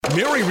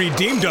Mary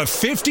redeemed a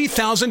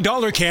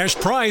 $50,000 cash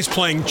prize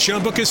playing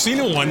Chumba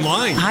Casino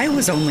online. I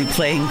was only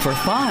playing for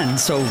fun,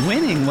 so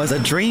winning was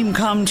a dream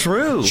come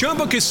true.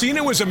 Chumba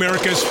Casino is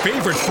America's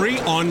favorite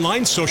free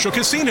online social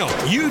casino.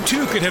 You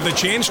too could have the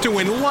chance to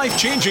win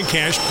life-changing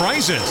cash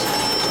prizes.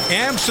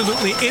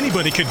 Absolutely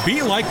anybody could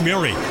be like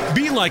Mary.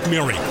 Be like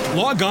Mary.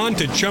 Log on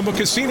to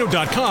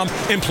ChumbaCasino.com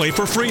and play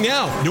for free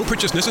now. No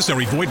purchase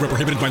necessary. Void where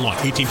prohibited by law.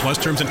 18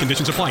 plus terms and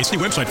conditions apply. See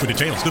website for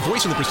details. The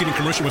voice in the preceding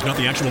commercial was not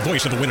the actual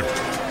voice of the winner.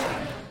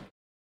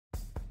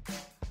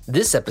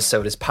 This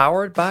episode is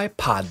powered by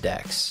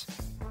Poddex.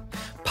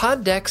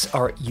 Poddex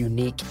are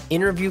unique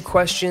interview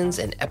questions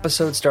and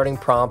episode starting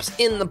prompts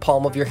in the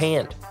palm of your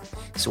hand.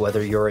 So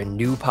whether you're a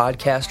new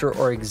podcaster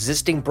or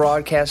existing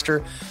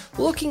broadcaster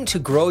looking to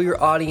grow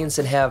your audience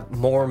and have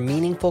more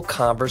meaningful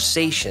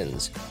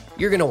conversations,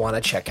 you're going to want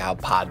to check out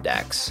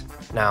Poddex.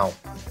 Now,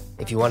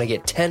 if you want to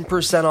get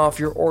 10% off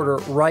your order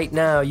right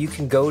now, you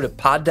can go to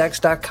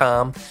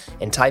poddex.com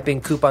and type in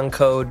coupon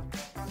code.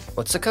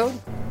 What's the code?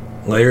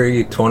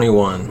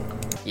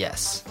 Larry21.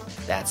 Yes,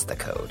 that's the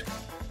code.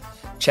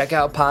 Check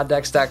out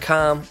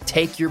poddex.com.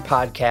 Take your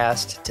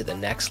podcast to the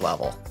next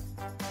level.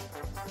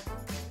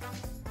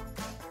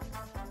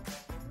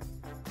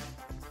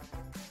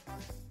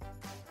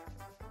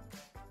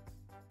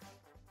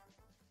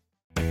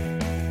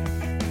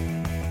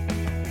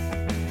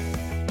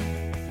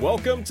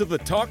 Welcome to the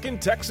Talkin'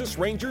 Texas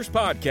Rangers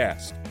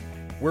podcast,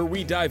 where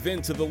we dive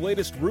into the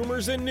latest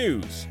rumors and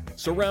news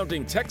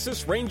surrounding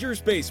Texas Rangers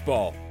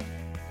baseball.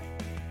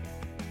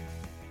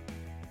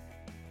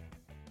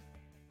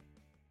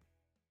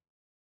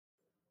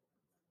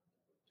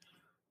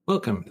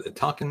 Welcome to the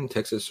Talkin'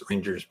 Texas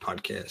Rangers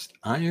podcast.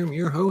 I am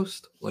your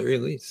host, Larry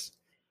Leese.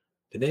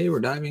 Today we're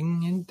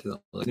diving into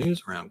the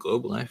news around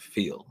Globe Life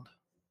Field.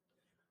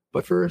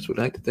 But first, we'd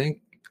like to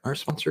thank our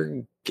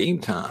sponsor, Game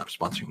Time,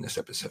 sponsoring this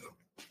episode.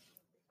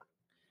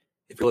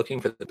 If you're looking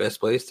for the best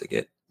place to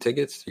get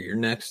tickets to your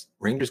next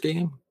Rangers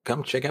game,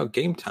 come check out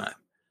Game Time.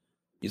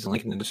 Use the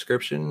link in the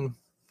description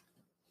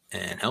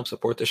and help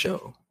support the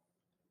show.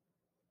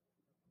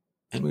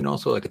 And we'd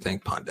also like to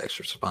thank Poddex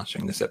for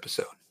sponsoring this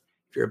episode.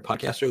 If you're a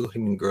podcaster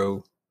looking to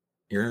grow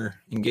your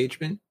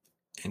engagement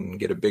and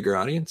get a bigger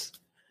audience,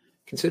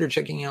 consider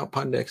checking out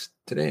Poddex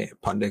today at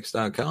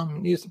poddex.com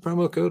and use the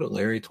promo code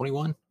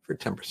Larry21 for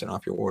 10%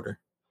 off your order.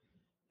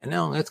 And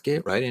now let's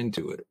get right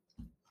into it.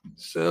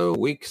 So,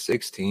 week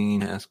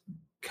 16 has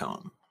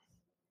come.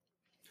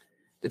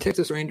 The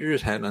Texas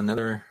Rangers had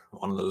another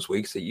one of those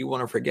weeks that you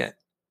want to forget.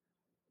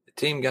 The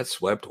team got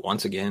swept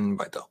once again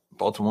by the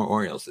Baltimore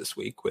Orioles this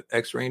week, with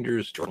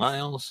ex-Rangers Jordan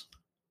Lyles,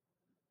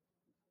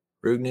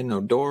 Rougned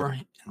Odor,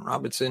 and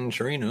Robinson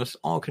Chirinos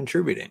all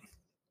contributing.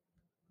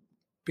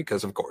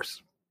 Because, of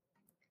course.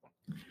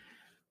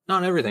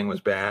 Not everything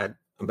was bad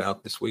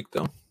about this week,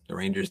 though. The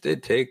Rangers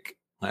did take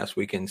last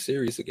weekend's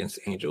series against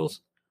the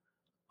Angels.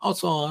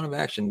 Also, a lot of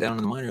action down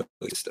in the minor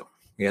league system.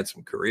 We had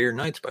some career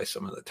nights by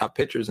some of the top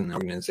pitchers in the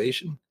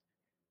organization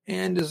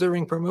and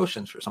deserving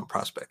promotions for some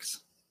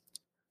prospects.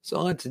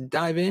 So let's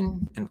dive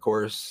in and, of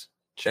course,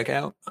 check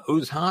out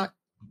who's hot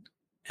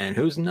and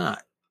who's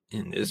not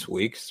in this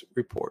week's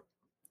report.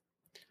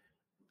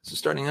 So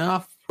starting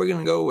off, we're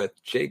going to go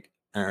with Jack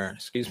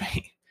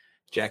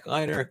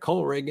Leiter,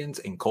 Cole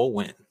Ragans, and Cole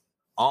Winn.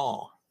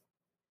 All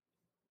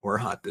were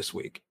hot this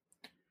week.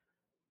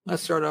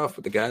 Let's start off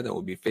with the guy that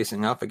will be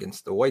facing off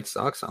against the White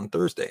Sox on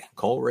Thursday,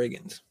 Cole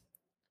Ragans.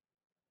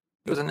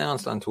 It was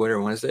announced on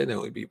Twitter Wednesday that he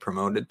would be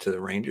promoted to the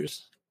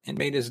Rangers and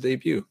made his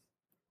debut.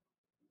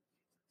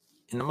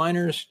 In the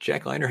minors,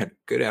 Jack Leiter had a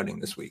good outing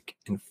this week.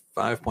 In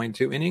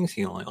 5.2 innings,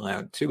 he only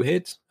allowed 2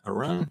 hits, a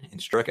run,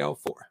 and struck out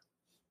 4.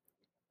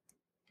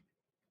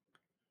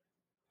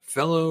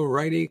 Fellow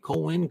righty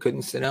Cole Winn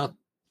couldn't sit out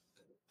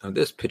of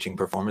this pitching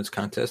performance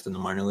contest in the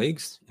minor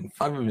leagues. In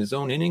 5 of his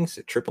own innings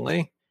at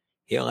AAA,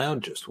 he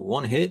allowed just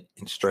 1 hit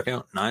and struck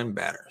out 9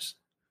 batters.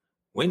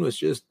 Winn was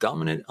just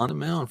dominant on the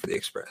mound for the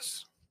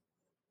Express.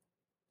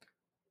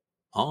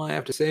 All I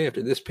have to say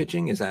after this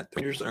pitching is that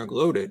the Rangers are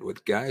loaded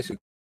with guys who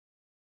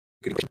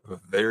could pitch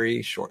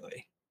very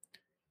shortly.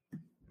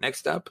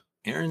 Next up,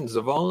 Aaron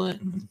Zavala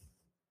and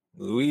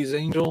Luis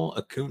Angel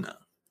Acuna.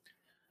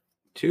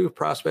 2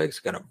 prospects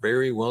got a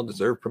very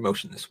well-deserved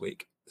promotion this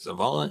week.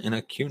 Zavala and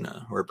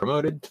Acuna were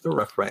promoted to the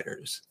Rough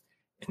Riders,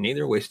 and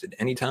neither wasted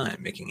any time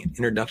making an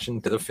introduction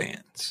to the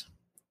fans.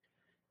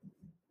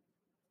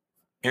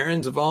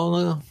 Aaron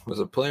Zavala was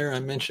a player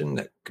I mentioned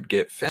that could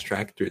get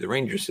fast-tracked through the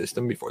Rangers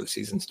system before the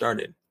season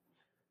started.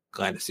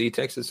 Glad to see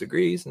Texas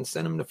agrees and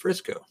sent him to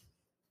Frisco.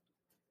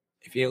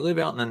 If you live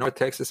out in the North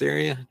Texas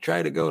area,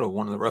 try to go to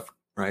one of the Rough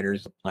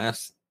Riders'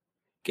 last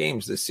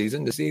games this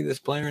season to see this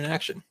player in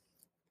action.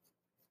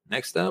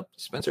 Next up,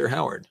 Spencer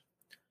Howard.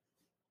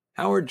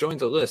 Howard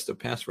joins a list of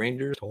past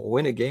Rangers to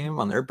win a game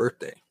on their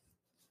birthday.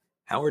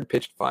 Howard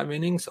pitched 5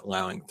 innings,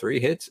 allowing 3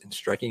 hits and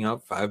striking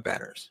out 5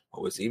 batters.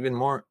 What was even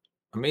more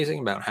amazing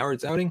about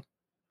Howard's outing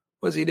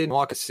was he didn't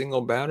walk a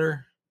single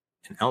batter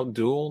and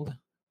outdueled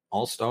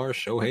all-star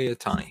Shohei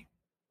Ohtani.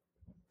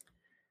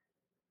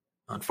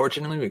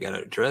 Unfortunately, we got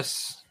to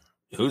address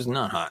who's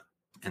not hot,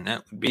 and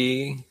that would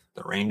be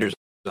the Rangers'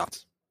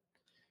 offense.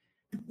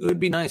 It would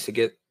be nice to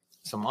get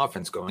some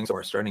offense going so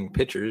our starting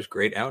pitcher's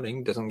great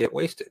outing doesn't get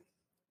wasted.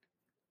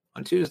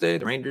 On Tuesday,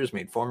 the Rangers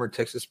made former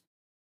Texas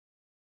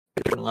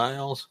pitcher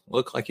Lyles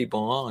look like he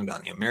belonged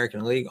on the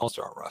American League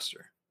All-Star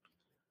roster.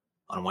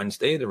 On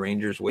Wednesday, the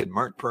Rangers waited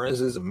Mark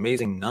Perez's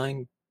amazing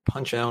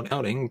 9-punch-out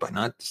outing by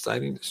not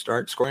deciding to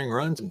start scoring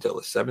runs until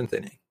the 7th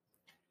inning.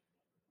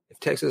 If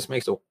Texas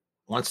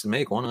wants to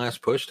make one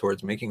last push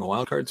towards making a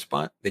wildcard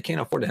spot, they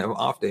can't afford to have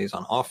off days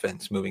on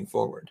offense moving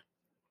forward.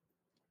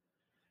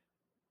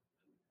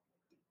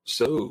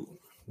 So,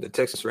 the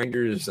Texas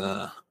Rangers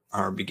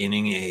are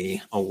beginning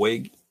a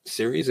away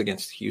series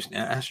against the Houston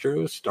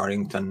Astros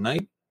starting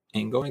tonight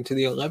and going to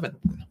the 11th.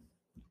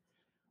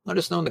 Let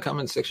us know in the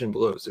comments section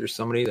below. Is there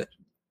somebody that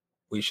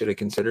we should have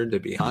considered to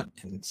be hot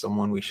and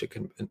someone we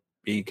should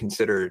be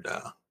considered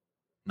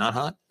not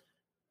hot?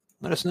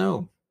 Let us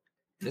know.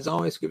 And as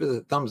always, give us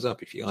a thumbs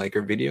up if you like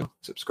our video,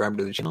 subscribe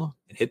to the channel,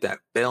 and hit that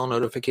bell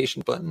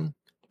notification button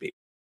to be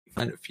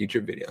notified of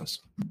future videos.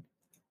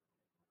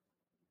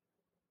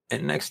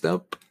 And next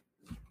up,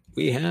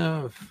 we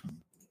have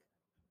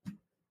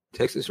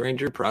Texas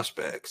Ranger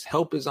prospects.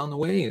 Help is on the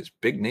way as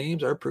big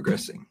names are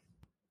progressing.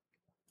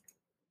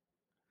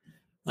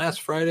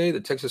 Last Friday,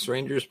 the Texas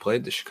Rangers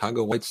played the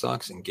Chicago White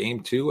Sox in Game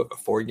 2 of a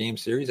 4-game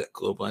series at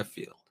Globe Life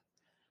Field.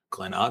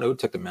 Glenn Otto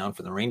took the mound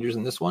for the Rangers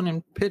in this one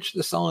and pitched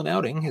a solid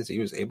outing as he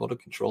was able to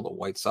control the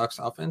White Sox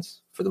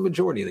offense for the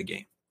majority of the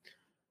game.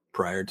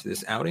 Prior to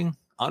this outing,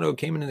 Otto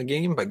came into the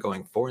game by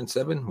going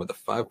 4-7 with a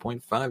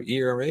 5.5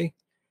 ERA and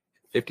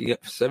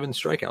 57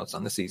 strikeouts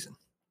on the season.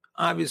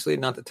 Obviously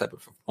not the type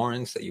of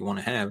performance that you want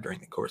to have during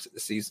the course of the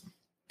season.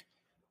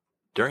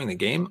 During the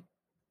game,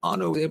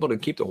 Otto was able to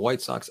keep the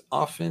White Sox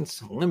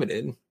offense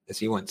limited as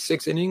he went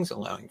 6 innings,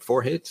 allowing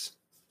 4 hits,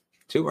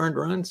 2 earned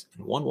runs,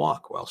 and 1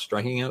 walk while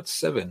striking out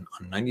 7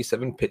 on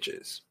 97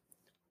 pitches,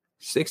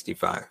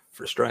 65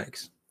 for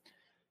strikes,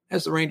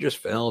 as the Rangers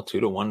fell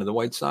 2-1 to the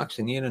White Sox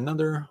in yet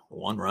another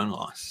 1-run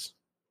loss.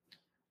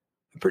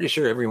 I'm pretty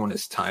sure everyone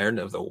is tired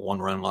of the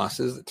 1-run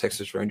losses the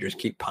Texas Rangers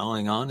keep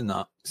piling on in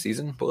the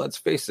season, but let's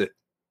face it,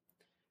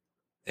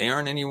 they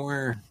aren't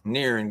anywhere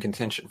near in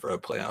contention for a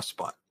playoff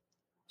spot,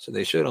 so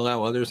they should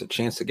allow others a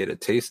chance to get a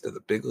taste of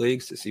the big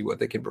leagues to see what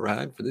they can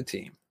provide for the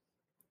team.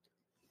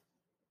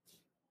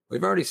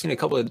 We've already seen a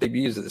couple of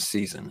debuts of the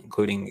season,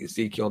 including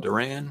Ezekiel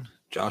Duran,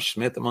 Josh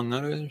Smith, among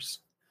others.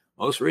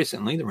 Most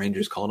recently, the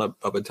Rangers called up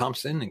Bubba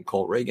Thompson and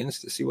Colt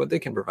Reagans to see what they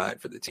can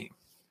provide for the team.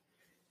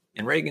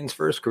 In Reagan's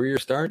first career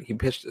start, he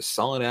pitched a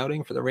solid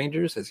outing for the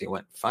Rangers as he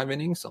went 5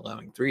 innings,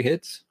 allowing 3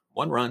 hits,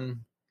 1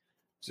 run,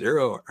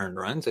 0 earned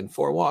runs, and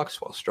 4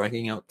 walks while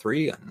striking out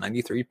 3 on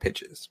 93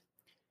 pitches.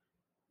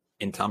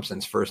 In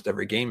Thompson's first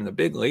ever game in the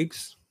big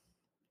leagues,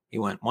 he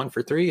went 1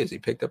 for 3 as he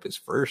picked up his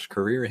first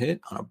career hit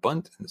on a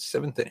bunt in the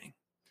 7th inning.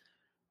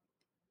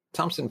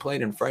 Thompson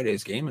played in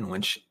Friday's game in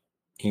which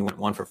he went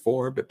 1 for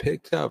 4 but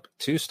picked up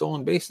 2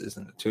 stolen bases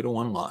in the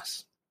 2-1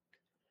 loss.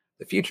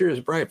 The future is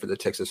bright for the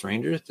Texas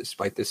Rangers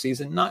despite this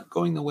season not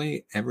going the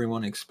way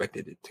everyone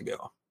expected it to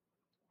go.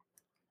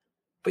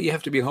 But you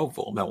have to be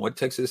hopeful about what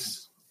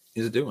Texas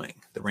is doing.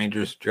 The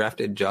Rangers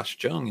drafted Josh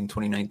Jung in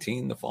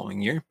 2019 the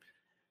following year.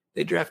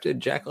 They drafted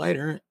Jack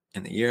Leiter,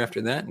 and the year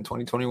after that, in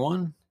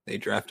 2021, they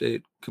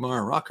drafted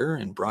Kumar Rocker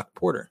and Brock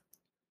Porter.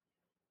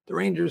 The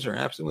Rangers are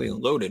absolutely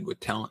loaded with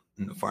talent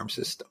in the farm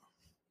system.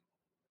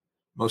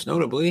 Most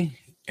notably,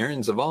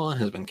 Aaron Zavala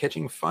has been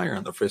catching fire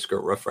on the Frisco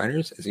Rough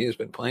Riders as he has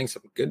been playing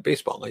some good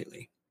baseball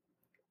lately.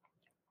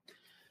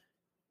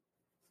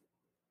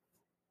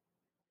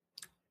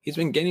 He's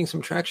been gaining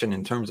some traction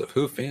in terms of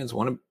who fans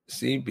want to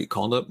see be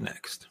called up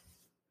next.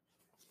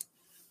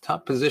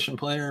 Top position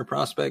player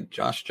prospect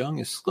Josh Jung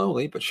is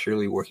slowly but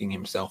surely working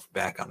himself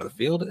back onto the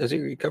field as he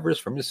recovers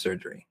from his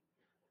surgery.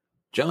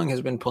 Jung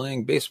has been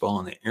playing baseball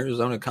in the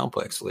Arizona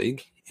Complex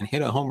League and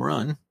hit a home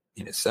run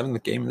in his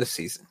 7th game of the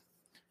season.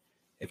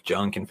 If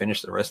Jung can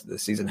finish the rest of the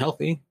season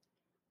healthy,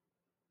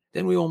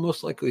 then we will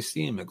most likely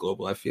see him at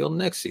Globe Life Field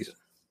next season.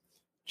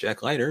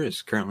 Jack Leiter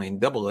is currently in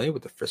Double-A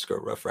with the Frisco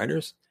Rough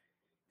Riders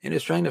and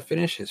is trying to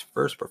finish his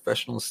first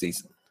professional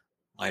season.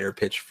 Leiter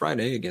pitched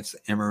Friday against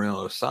the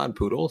Amarillo Sod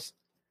Poodles.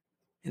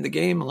 In the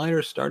game,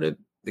 Leiter started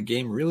the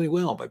game really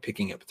well by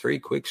picking up 3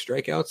 quick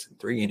strikeouts in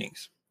 3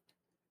 innings.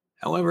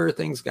 However,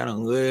 things got a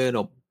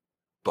little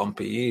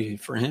bumpy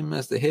for him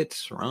as the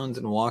hits, runs,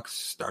 and walks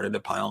started to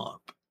pile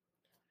up.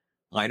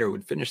 Leiter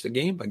would finish the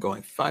game by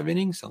going 5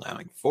 innings,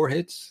 allowing 4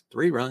 hits,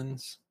 3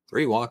 runs,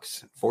 3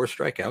 walks, and 4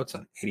 strikeouts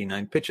on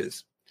 89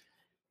 pitches,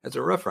 as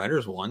the Rough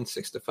Riders won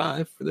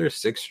 6-5 for their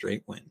 6th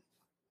straight win.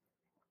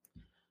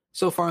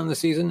 So far in the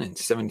season, in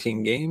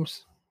 17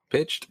 games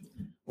pitched,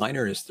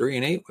 Leiter is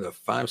 3-8 with a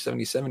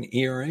 5.77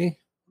 ERA,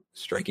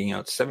 striking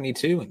out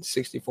 72 in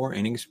 64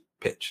 innings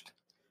pitched.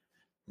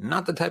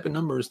 Not the type of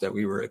numbers that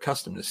we were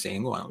accustomed to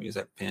seeing while he was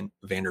at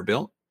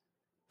Vanderbilt,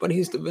 but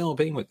he's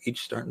developing with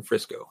each start in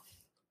Frisco.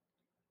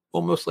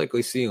 We'll most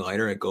likely see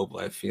Leiter at Globe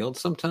Life Field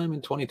sometime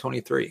in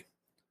 2023.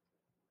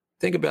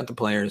 Think about the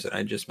players that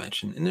I just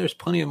mentioned, and there's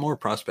plenty of more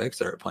prospects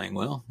that are playing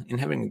well and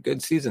having a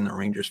good season in the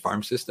Rangers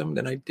farm system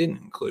that I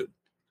didn't include.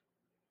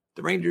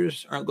 The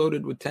Rangers are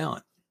loaded with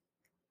talent.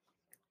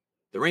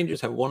 The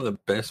Rangers have one of the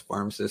best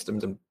farm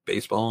systems in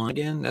baseball, and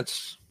again,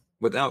 that's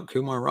without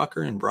Kumar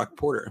Rocker and Brock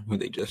Porter, who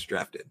they just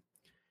drafted.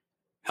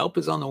 Help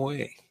is on the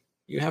way.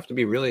 You have to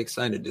be really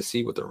excited to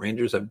see what the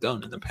Rangers have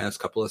done in the past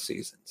couple of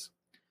seasons.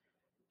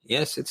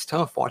 Yes, it's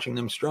tough watching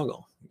them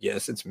struggle.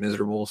 Yes, it's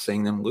miserable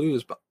seeing them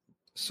lose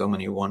so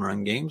many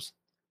one-run games.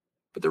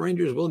 But the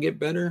Rangers will get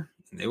better,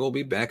 and they will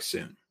be back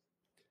soon.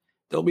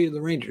 They'll be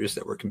the Rangers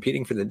that were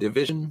competing for the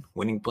division,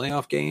 winning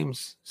playoff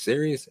games,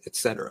 series,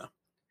 etc.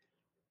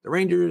 The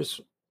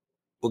Rangers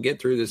will get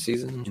through this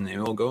season, and they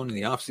will go into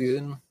the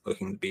offseason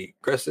looking to be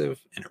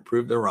aggressive and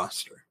improve their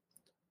roster,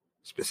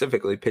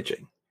 specifically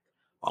pitching,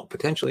 while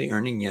potentially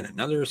earning yet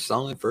another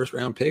solid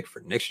first-round pick for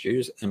next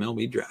year's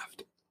MLB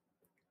draft.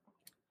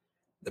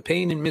 The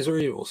pain and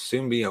misery will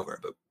soon be over,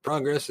 but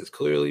progress is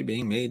clearly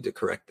being made to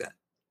correct that.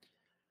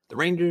 The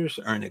Rangers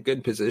are in a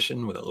good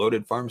position with a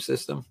loaded farm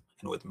system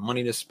and with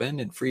money to spend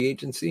in free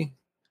agency,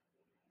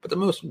 but the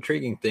most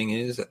intriguing thing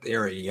is that they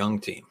are a young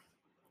team.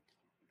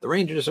 The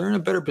Rangers are in a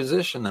better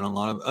position than a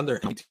lot of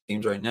other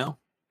teams right now,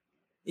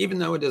 even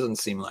though it doesn't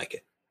seem like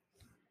it.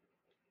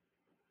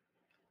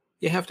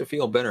 You have to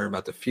feel better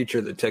about the future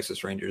of the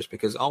Texas Rangers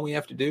because all we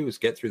have to do is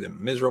get through the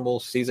miserable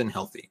season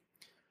healthy.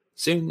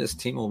 Soon, this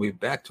team will be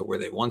back to where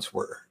they once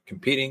were,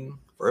 competing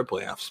for a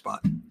playoff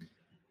spot.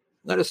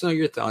 Let us know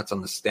your thoughts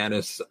on the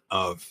status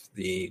of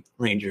the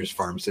Rangers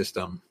farm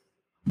system.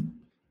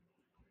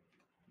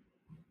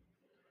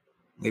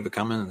 Leave a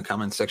comment in the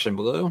comment section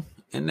below.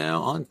 And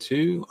now on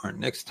to our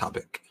next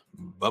topic,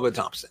 Bubba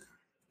Thompson.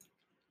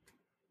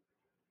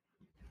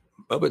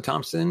 Bubba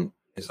Thompson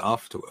is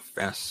off to a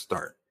fast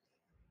start.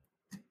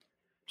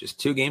 Just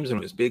 2 games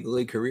in his big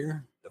league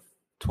career, the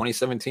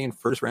 2017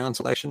 first-round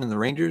selection in the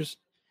Rangers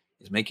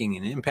is making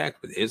an impact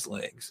with his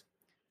legs.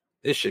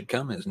 This should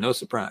come as no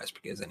surprise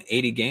because in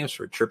 80 games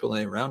for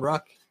AAA Round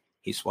Rock,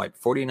 he swiped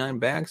 49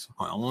 bags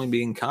while only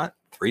being caught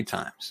 3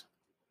 times.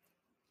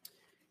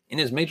 In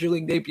his Major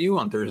League debut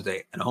on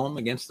Thursday at home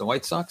against the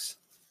White Sox,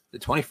 the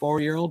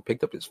 24-year-old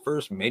picked up his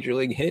first Major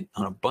League hit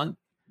on a bunt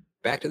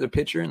back to the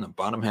pitcher in the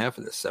bottom half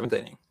of the 7th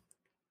inning.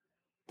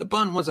 The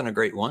bunt wasn't a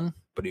great one,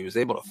 but he was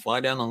able to fly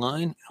down the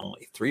line in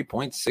only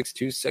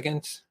 3.62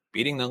 seconds,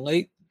 beating the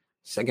late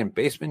second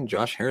baseman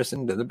Josh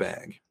Harrison to the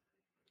bag.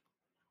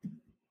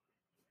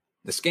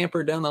 The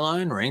scamper down the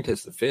line ranked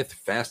as the 5th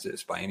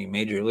fastest by any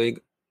major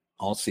league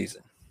all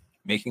season.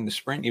 Making the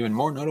sprint even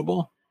more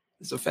notable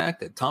is the fact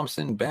that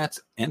Thompson bats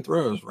and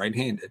throws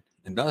right-handed,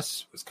 and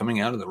thus was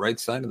coming out of the right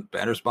side of the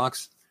batter's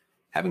box,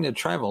 having to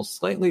travel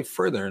slightly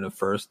further to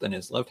first than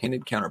his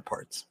left-handed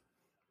counterparts.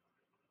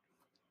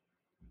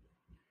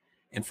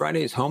 In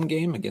Friday's home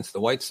game against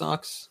the White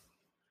Sox,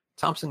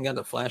 Thompson got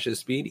to flash his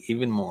speed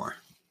even more.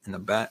 In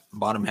the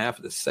bottom half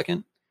of the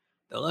second,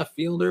 the left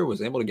fielder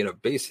was able to get a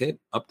base hit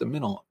up the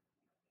middle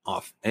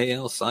off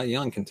AL Cy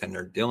Young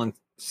contender Dylan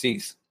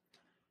Cease.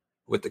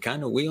 With the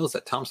kind of wheels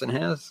that Thompson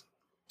has,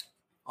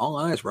 all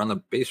eyes were on the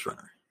base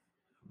runner.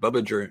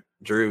 Bubba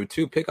drew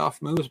 2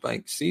 pickoff moves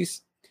by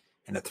Cease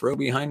and a throw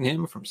behind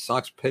him from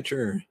Sox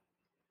pitcher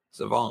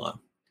Zavala.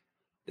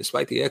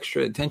 Despite the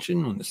extra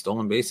attention when the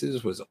stolen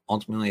bases was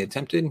ultimately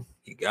attempted,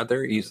 he got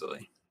there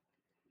easily.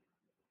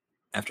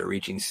 After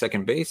reaching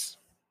second base,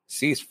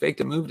 Cease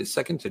faked a move to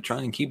second to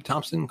try and keep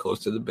Thompson close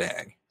to the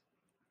bag.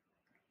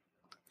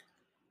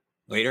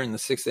 Later in the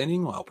 6th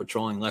inning, while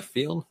patrolling left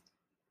field,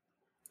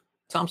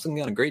 Thompson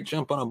got a great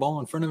jump on a ball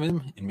in front of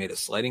him and made a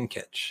sliding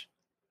catch.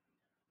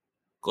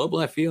 Globe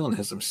left field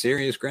has some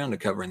serious ground to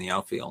cover in the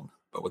outfield,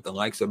 but with the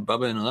likes of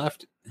Bubba in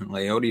left and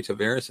Leody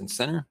Taveras in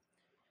center,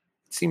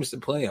 it seems to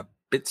play a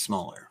bit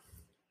smaller.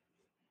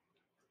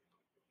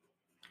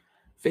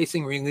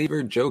 Facing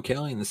reliever Joe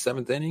Kelly in the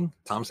 7th inning,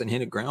 Thompson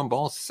hit a ground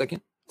ball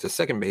to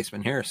second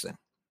baseman Harrison.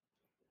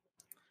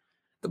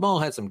 The ball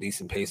had some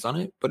decent pace on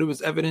it, but it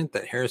was evident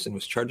that Harrison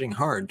was charging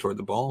hard toward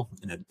the ball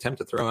in an attempt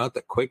to throw out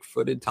the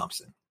quick-footed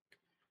Thompson.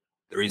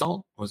 The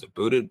result was a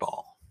booted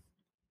ball.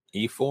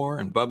 E4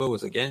 and Bubba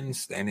was again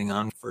standing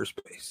on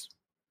first base.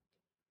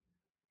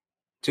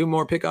 2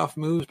 more pickoff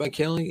moves by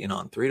Kelly, and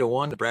on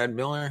 3-1 to Brad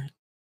Miller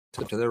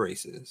took to the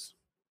races.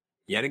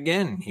 Yet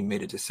again, he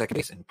made it to second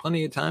base in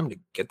plenty of time to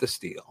get the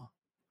steal.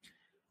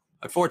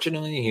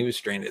 Unfortunately, he was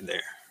stranded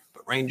there.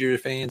 But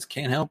Rangers fans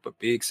can't help but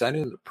be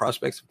excited at the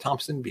prospects of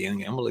Thompson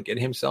being able to get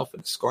himself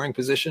in a scoring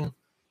position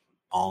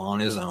all on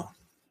his own.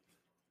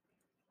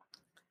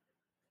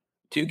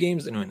 2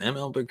 games into an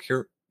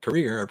MLB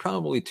career are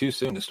probably too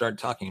soon to start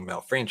talking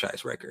about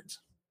franchise records,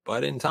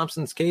 but in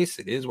Thompson's case,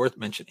 it is worth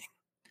mentioning.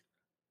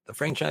 The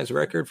franchise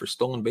record for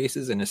stolen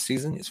bases in a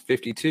season is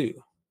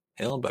 52,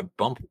 held by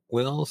Bump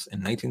Wills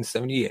in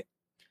 1978.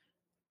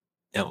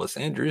 Elvis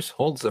Andrus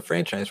holds the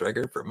franchise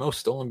record for most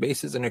stolen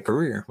bases in a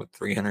career with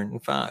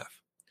 305.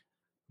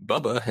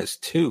 Bubba has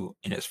 2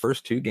 in his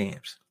first 2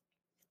 games.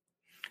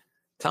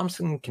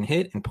 Thompson can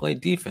hit and play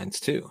defense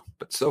too,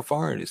 but so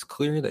far it is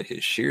clear that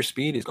his sheer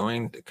speed is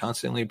going to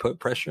constantly put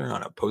pressure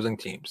on opposing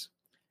teams.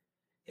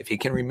 If he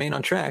can remain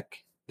on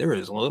track, there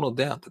is little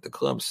doubt that the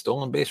club's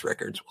stolen base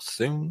records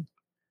will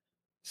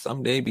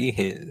someday be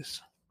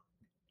his.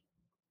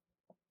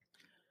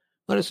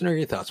 Let us know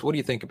your thoughts. What do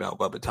you think about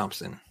Bubba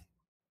Thompson?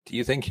 Do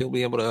you think he'll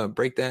be able to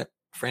break that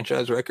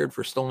franchise record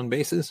for stolen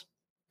bases?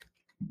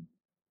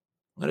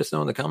 Let us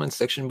know in the comments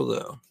section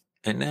below.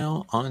 And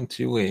now on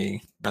to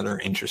a rather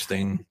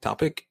interesting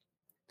topic.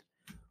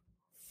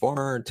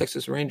 Former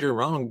Texas Ranger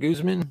Ronald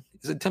Guzman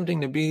is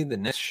attempting to be the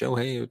next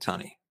Shohei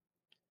Ohtani.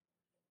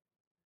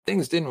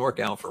 Things didn't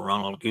work out for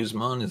Ronald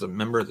Guzman as a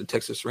member of the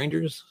Texas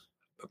Rangers,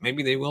 but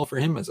maybe they will for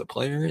him as a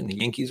player in the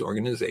Yankees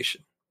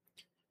organization.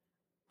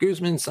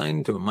 Guzman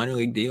signed to a minor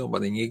league deal by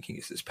the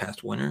Yankees this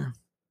past winter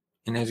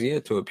and has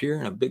yet to appear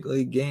in a big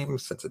league game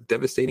since a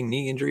devastating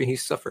knee injury he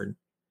suffered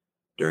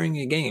during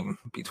a game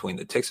between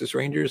the Texas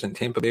Rangers and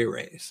Tampa Bay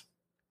Rays.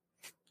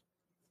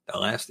 The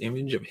last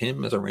image of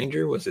him as a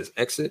Ranger was his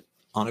exit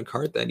on a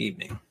cart that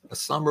evening, a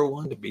somber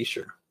one to be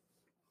sure.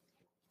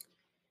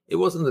 It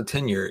wasn't the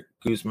tenure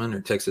Guzman or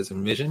Texas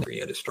envisioned. He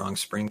had a strong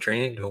spring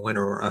training to win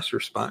a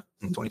roster spot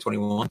in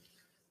 2021,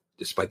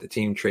 despite the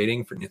team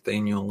trading for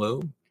Nathaniel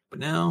Lowe. But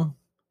now,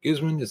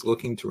 Guzman is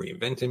looking to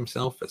reinvent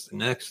himself as the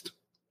next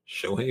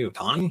Shohei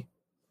Ohtani?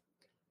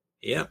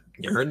 Yep,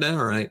 you heard that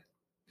right.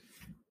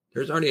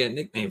 There's already a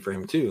nickname for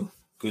him too,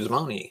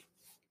 Guzmani.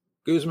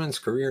 Guzman's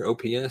career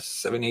OPS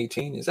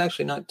 718 is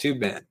actually not too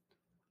bad,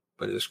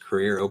 but his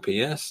career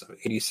OPS of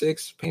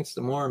 86 paints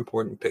the more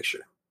important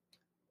picture.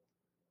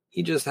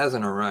 He just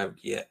hasn't arrived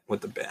yet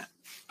with the bat,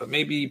 but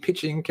maybe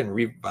pitching can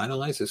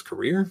revitalize his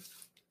career?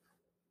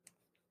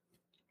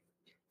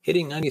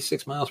 Hitting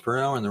 96 miles per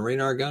hour on the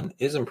radar gun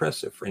is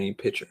impressive for any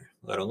pitcher,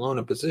 let alone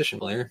a position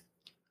player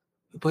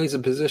who plays a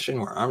position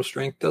where arm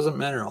strength doesn't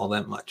matter all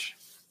that much.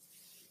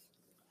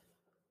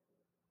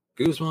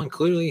 Guzman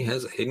clearly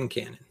has a hidden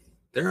cannon.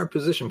 There are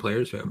position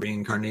players who have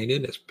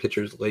reincarnated as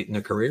pitchers late in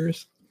their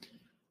careers.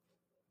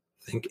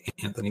 Think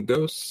Anthony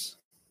Gose.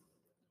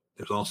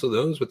 There's also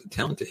those with the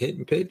talent to hit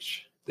and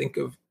pitch. Think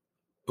of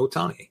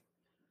Ohtani.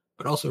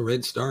 But also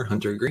Red Star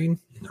Hunter Green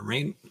and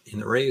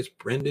the Rays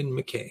Brendan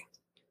McKay.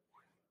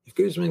 If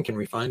Guzman can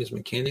refine his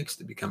mechanics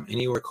to become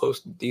anywhere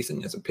close to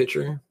decent as a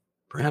pitcher,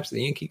 perhaps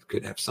the Yankees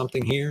could have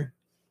something here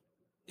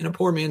in a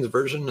poor man's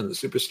version of the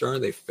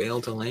superstar they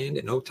failed to land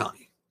in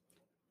Ohtani.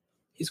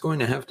 He's going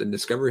to have to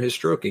discover his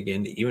stroke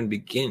again to even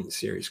begin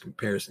serious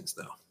comparisons,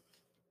 though.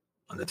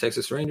 On the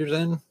Texas Rangers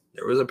end,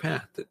 there was a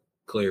path to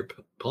clear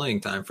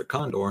playing time for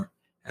Condor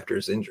after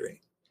his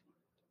injury.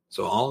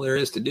 So all there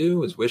is to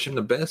do is wish him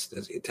the best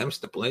as he attempts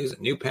to blaze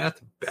a new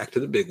path back to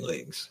the big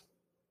leagues.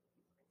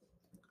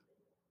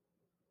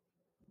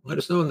 Let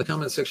us know in the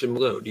comment section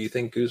below. Do you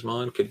think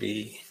Guzman could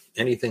be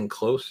anything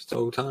close to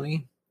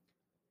Ohtani?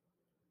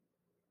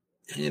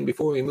 And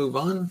before we move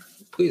on,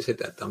 please hit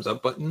that thumbs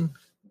up button,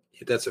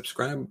 hit that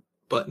subscribe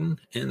button,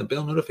 and the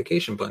bell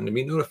notification button to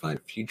be notified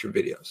of future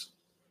videos.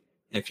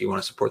 And if you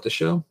want to support the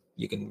show,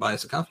 you can buy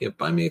us a coffee at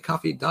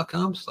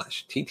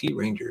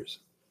buymeacoffee.com/TTRangers.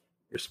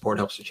 Your support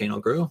helps the channel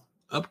grow,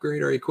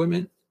 upgrade our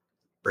equipment,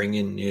 bring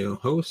in new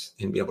hosts,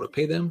 and be able to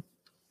pay them.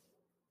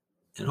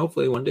 And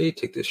hopefully one day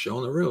take this show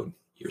on the road.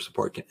 Your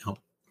support can help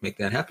make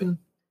that happen.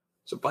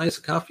 So buy us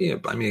a coffee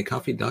at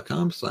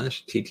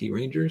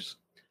buymeacoffee.com/TTRangers.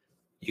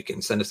 You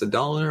can send us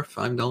 $1,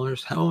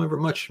 $5, however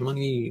much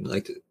money you'd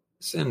like to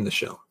send the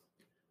show.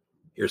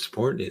 Your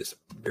support is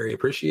very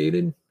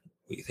appreciated.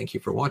 We thank you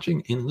for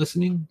watching and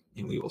listening,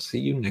 and we will see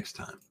you next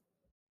time.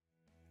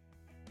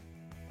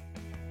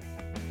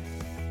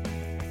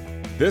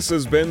 This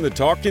has been the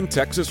Talkin'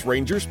 Texas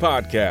Rangers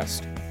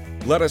podcast.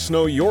 Let us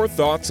know your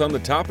thoughts on the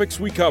topics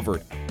we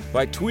covered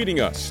by tweeting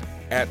us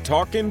at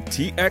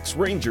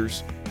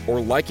TalkinTXRangers or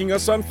liking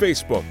us on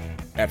Facebook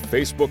at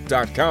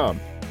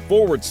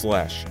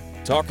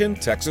facebook.com/Talkin'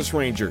 Texas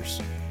Rangers.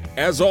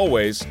 As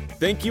always,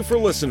 thank you for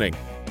listening,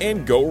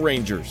 and go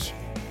Rangers.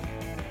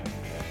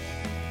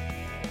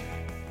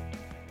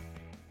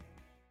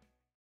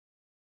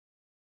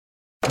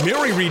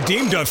 Mary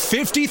redeemed a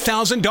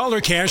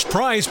 $50,000 cash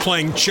prize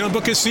playing Chumba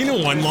Casino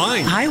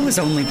online. I was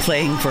only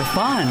playing for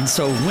fun,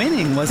 so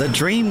winning was a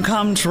dream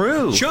come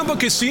true. Chumba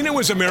Casino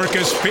is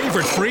America's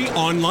favorite free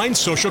online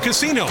social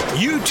casino.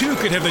 You too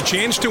could have the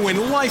chance to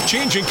win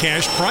life-changing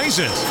cash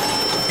prizes.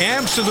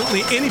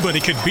 Absolutely anybody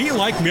could be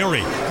like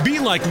Mary. Be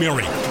like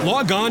Mary.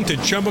 Log on to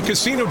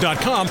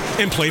ChumbaCasino.com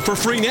and play for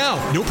free now.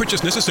 No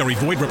purchase necessary.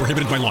 Void where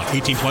prohibited by law.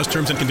 18+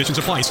 terms and conditions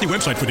apply. See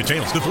website for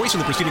details. The voice in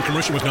the preceding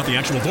commercial was not the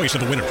actual voice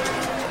of the winner.